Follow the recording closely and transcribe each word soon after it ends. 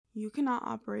You cannot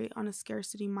operate on a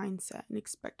scarcity mindset and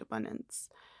expect abundance.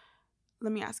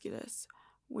 Let me ask you this.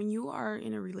 When you are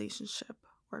in a relationship,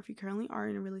 or if you currently are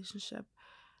in a relationship,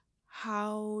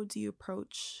 how do you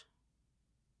approach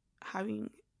having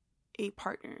a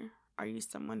partner? Are you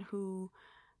someone who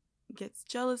gets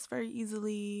jealous very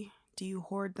easily? Do you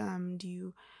hoard them? Do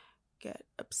you get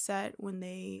upset when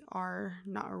they are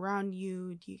not around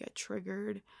you? Do you get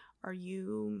triggered? Are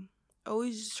you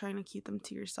always just trying to keep them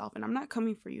to yourself? And I'm not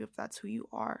coming for you if that's who you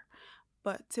are,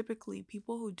 but typically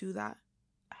people who do that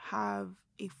have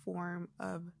a form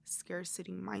of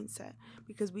scarcity mindset,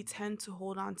 because we tend to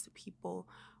hold on to people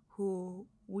who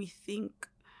we think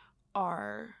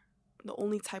are the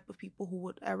only type of people who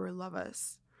would ever love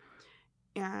us.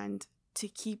 And to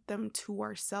keep them to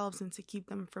ourselves and to keep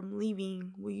them from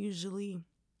leaving, we usually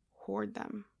hoard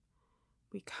them.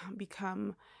 We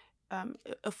become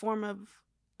a form of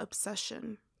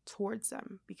obsession towards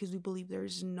them because we believe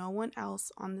there's no one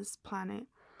else on this planet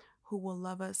who will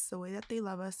love us the way that they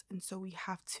love us. And so we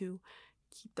have to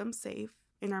keep them safe.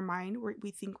 In our mind,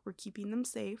 we think we're keeping them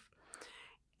safe.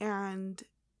 And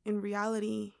in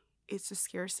reality, it's a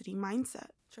scarcity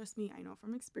mindset. Trust me, I know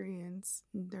from experience,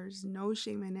 there's no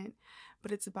shame in it,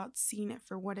 but it's about seeing it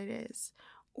for what it is.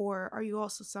 Or are you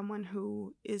also someone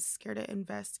who is scared to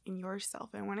invest in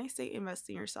yourself? And when I say invest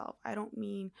in yourself, I don't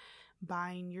mean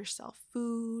buying yourself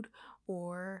food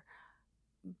or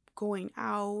going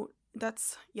out.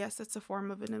 That's a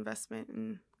form of an investment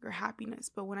in your happiness.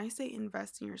 But when I say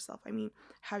invest in yourself, I mean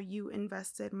have you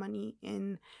invested money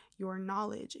in your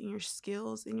knowledge, in your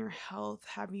skills, in your health?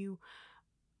 Have you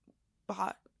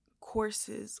bought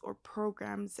courses or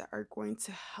programs that are going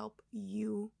to help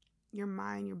you, your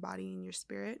mind, your body, and your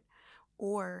spirit?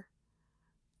 Or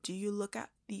do you look at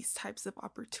these types of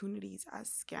opportunities as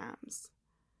scams?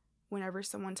 Whenever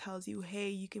someone tells you, hey,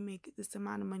 you can make this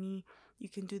amount of money, you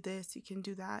can do this, you can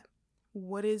do that,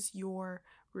 what is your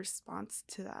response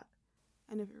to that?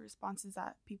 And if your response is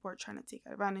that people are trying to take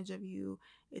advantage of you,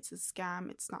 it's a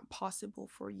scam, it's not possible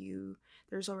for you,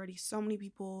 there's already so many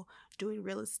people doing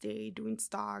real estate, doing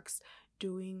stocks,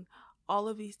 doing all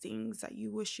of these things that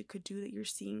you wish you could do that you're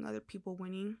seeing other people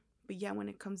winning, but yet when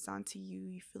it comes down to you,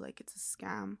 you feel like it's a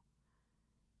scam,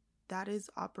 that is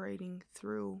operating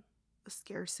through a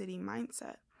scarcity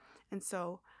mindset. And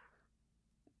so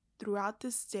throughout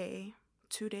this day,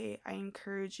 today, I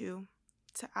encourage you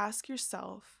to ask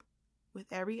yourself with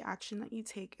every action that you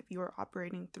take if you are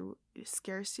operating through a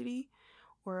scarcity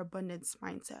or abundance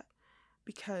mindset.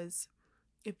 Because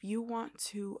if you want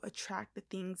to attract the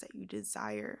things that you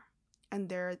desire and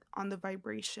they're on the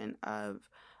vibration of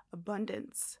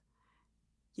abundance,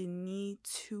 you need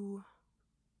to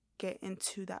get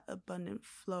into that abundant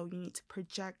flow. You need to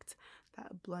project that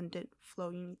abundant flow.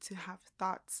 You need to have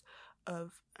thoughts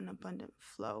of an abundant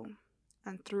flow.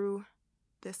 And through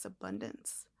this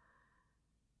abundance,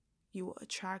 you will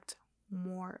attract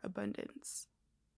more abundance.